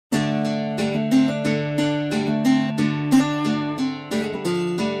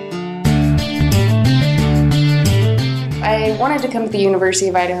I wanted to come to the University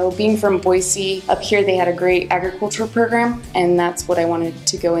of Idaho. Being from Boise, up here they had a great agriculture program, and that's what I wanted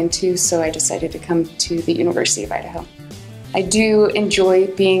to go into, so I decided to come to the University of Idaho. I do enjoy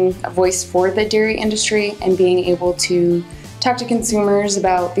being a voice for the dairy industry and being able to talk to consumers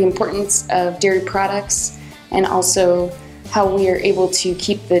about the importance of dairy products and also how we are able to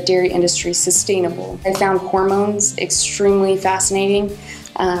keep the dairy industry sustainable. I found hormones extremely fascinating.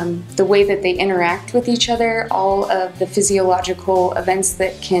 The way that they interact with each other, all of the physiological events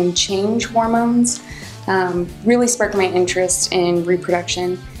that can change hormones, really sparked my interest in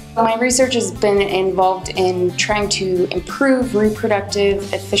reproduction. My research has been involved in trying to improve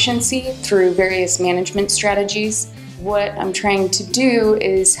reproductive efficiency through various management strategies. What I'm trying to do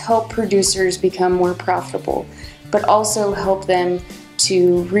is help producers become more profitable, but also help them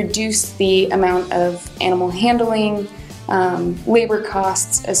to reduce the amount of animal handling, labor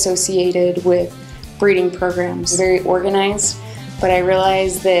costs associated with breeding programs. I'm very organized, but I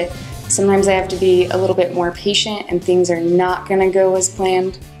realize that sometimes I have to be a little bit more patient and things are not going to go as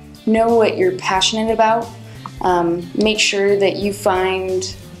planned. Know what you're passionate about. Make sure that you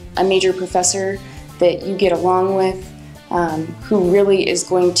find a major professor that you get along with, who really is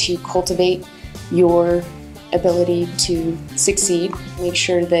going to cultivate your ability to succeed. Make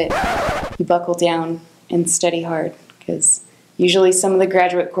sure that you buckle down and study hard, because usually some of the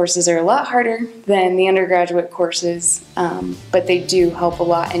graduate courses are a lot harder than the undergraduate courses, but they do help a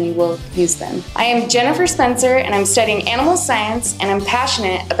lot and you will use them. I am Jennifer Spencer and I'm studying animal science and I'm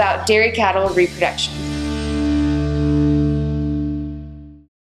passionate about dairy cattle reproduction.